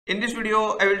In this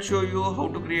video, I will show you how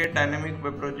to create dynamic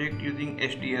web project using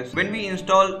STS. When we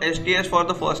install STS for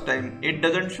the first time, it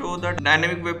doesn't show the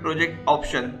dynamic web project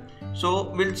option. So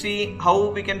we'll see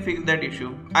how we can fix that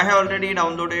issue. I have already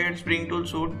downloaded Spring Tool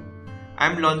Suite.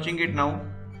 I'm launching it now.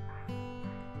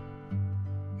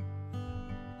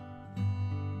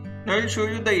 Now I'll show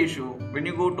you the issue. When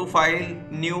you go to File,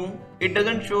 New, it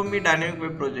doesn't show me dynamic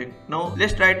web project. Now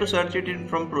let's try to search it in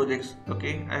from projects.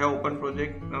 Okay, I have opened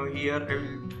project. Now here I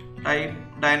will type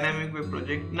dynamic web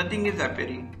project. Nothing is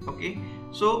appearing. Okay,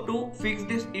 so to fix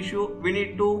this issue, we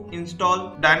need to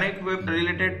install dynamic web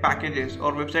related packages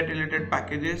or website related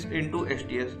packages into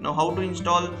STS. Now how to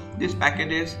install these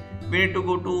packages? We need to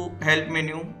go to Help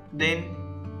menu. Then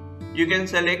you can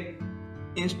select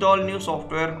Install New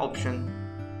Software option.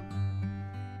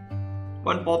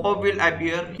 One pop-up will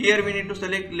appear. Here we need to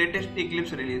select latest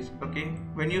Eclipse release. Okay,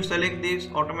 when you select this,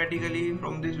 automatically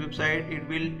from this website it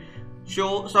will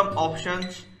show some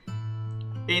options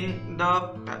in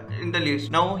the list.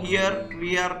 Now here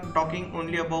we are talking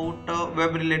only about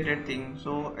web related things,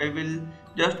 so I will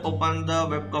just open the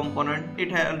web component.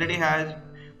 It already has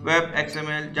web,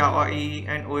 XML, Java EE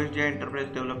and OSJ enterprise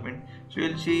development. So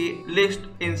you'll see list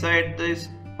inside this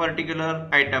particular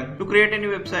item. To create any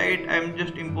website, I am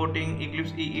just importing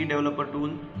Eclipse IDE developer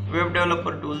tool, web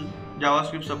developer tool,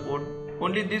 JavaScript support.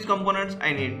 Only these components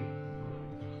I need.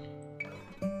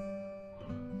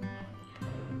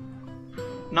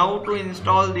 Now to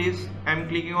install this, I am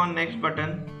clicking on next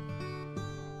button.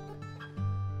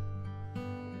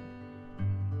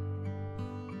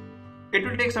 It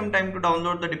will take some time to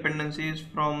download the dependencies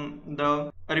from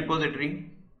the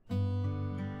repository.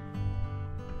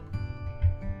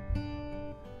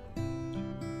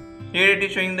 Here it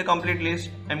is showing the complete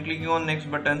list. I am clicking on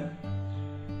next button.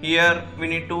 Here we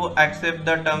need to accept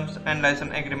the terms and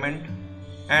license agreement,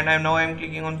 and I am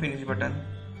clicking on finish button.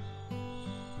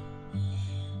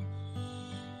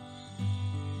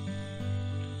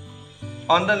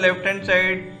 On the left hand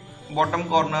side bottom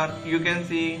corner, you can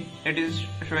see it is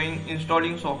showing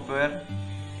installing software.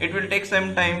 It will take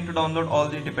some time to download all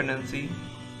the dependency.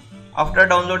 After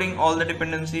downloading all the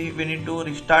dependency, we need to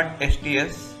restart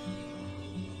STS.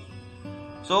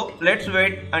 So let's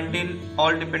wait until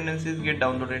all dependencies get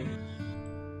downloaded.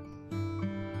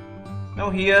 Now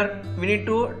here we need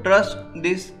to trust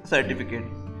this certificate.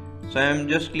 So I am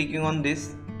just clicking on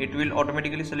this. It will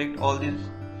automatically select all these,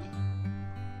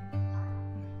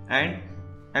 and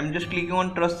I am just clicking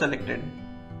on trust selected.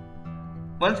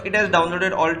 Once it has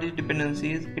downloaded all these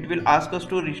dependencies, it will ask us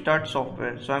to restart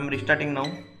software. So I am restarting now.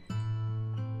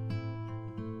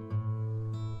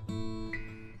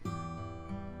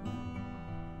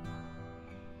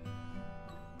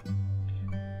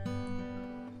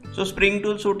 So Spring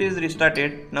Tool Suite is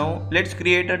restarted. Now let's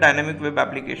create a dynamic web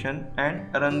application and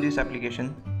run this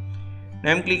application.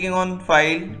 Now I'm clicking on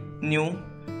File, New.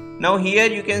 Now here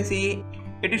you can see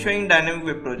it is showing dynamic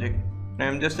web project. Now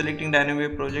I'm just selecting dynamic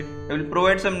web project. I will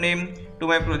provide some name to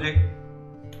my project.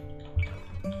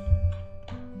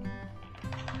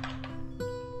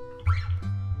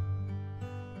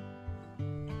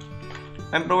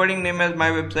 I'm providing name as my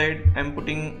website. I'm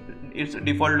putting its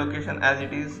default location as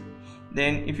it is.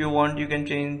 Then if you want, you can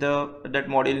change that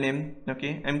module name.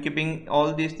 Okay, I'm keeping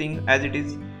all these things as it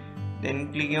is.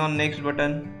 Then clicking on next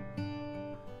button,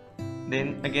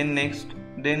 then again next.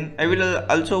 Then I will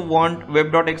also want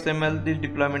web.xml, this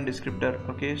deployment descriptor.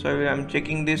 Okay, so I'm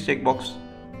checking this checkbox,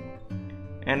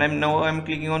 and I'm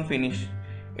clicking on finish.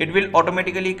 It will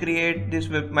automatically create this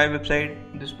my website,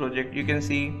 this project. You can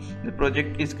see the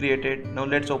project is created. Now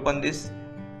let's open this.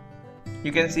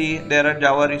 You can see there are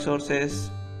Java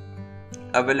resources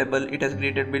available. It has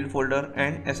created build folder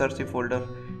and src folder.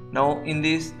 Now in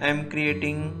this I am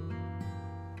creating,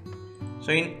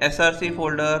 so in src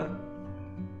folder,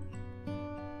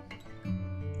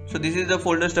 so this is the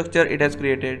folder structure it has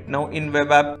created. Now in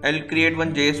web app, I'll create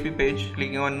one JSP page,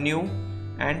 clicking on new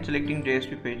and selecting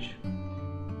JSP page.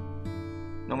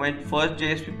 Now my first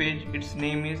JSP page, its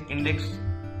name is index.jsp,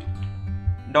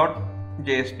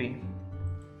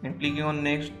 and clicking on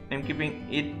next. I'm keeping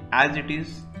it as it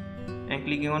is and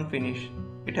clicking on finish.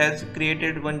 It has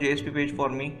created one JSP page for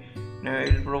me. Now I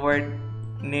will provide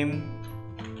name.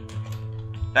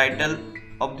 Title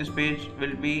of this page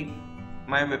will be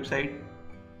my website.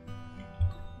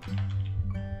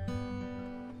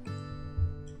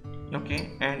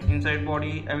 Okay, and inside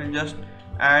body I will just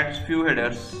add few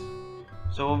headers.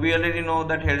 So we already know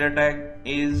that header tag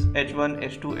is h1,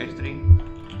 h2, h3.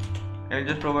 I will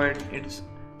just provide its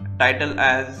title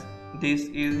as this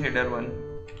is header 1.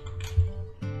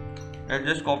 I'll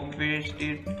just copy paste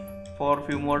it for a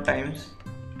few more times.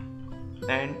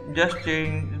 and just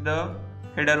change the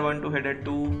header 1 to header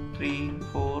 2, 3,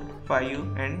 4,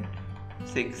 5 and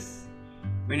 6.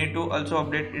 We need to also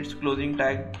update its closing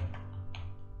tag.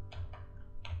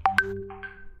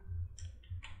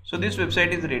 So this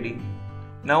website is ready.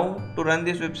 Now to run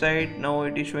this website, now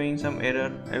it is showing some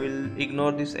error. I will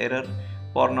ignore this error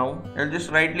for now. I'll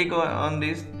just right click on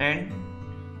this and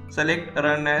select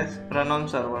run as run on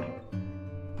server.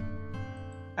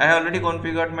 I have already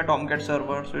configured my Tomcat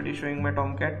server, so it is showing my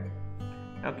Tomcat.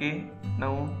 Okay,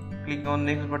 now click on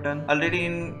next button. Already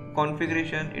in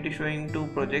configuration it is showing 2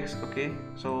 projects. Okay,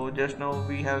 so just now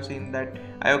we have seen that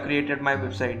I have created my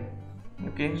website.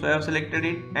 Okay, so I have selected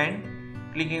it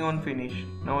and clicking on finish.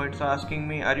 Now it's asking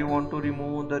me, are you want to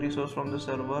remove the resource from the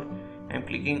server? I'm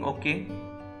clicking OK.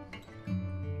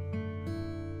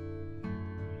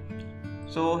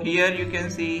 So here you can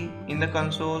see in the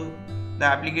console the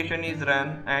application is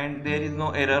run and there is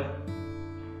no error.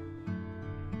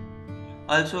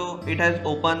 Also it has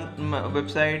opened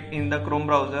website in the Chrome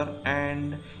browser,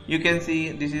 and you can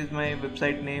see this is my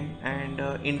website name and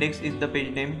index is the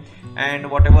page name, and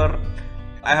whatever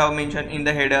I have mentioned in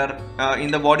the header,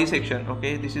 in the body section.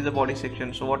 Okay, this is the body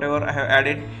section, so whatever I have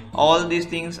added, all these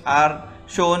things are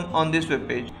shown on this web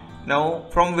page. Now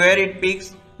from where it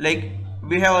picks, like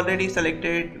we have already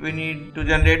selected, we need to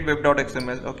generate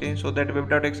web.xml. okay, so that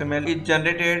web.xml is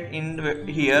generated in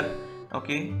here.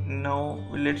 Okay, now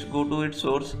let's go to its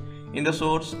source. In the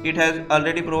source it has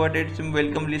already provided some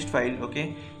welcome list file.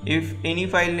 Okay, if any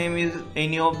file name is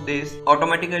any of this,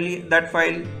 automatically that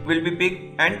file will be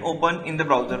picked and open in the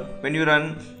browser when you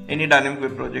run any dynamic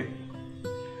web project.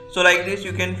 So like this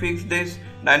you can fix this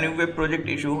dynamic web project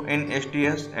issue in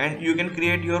STS, and you can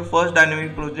create your first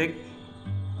dynamic project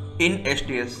in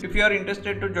STS. If you are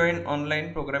interested to join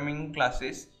online programming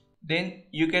classes, then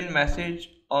you can message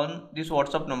on this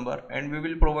WhatsApp number and we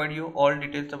will provide you all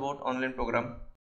details about online program.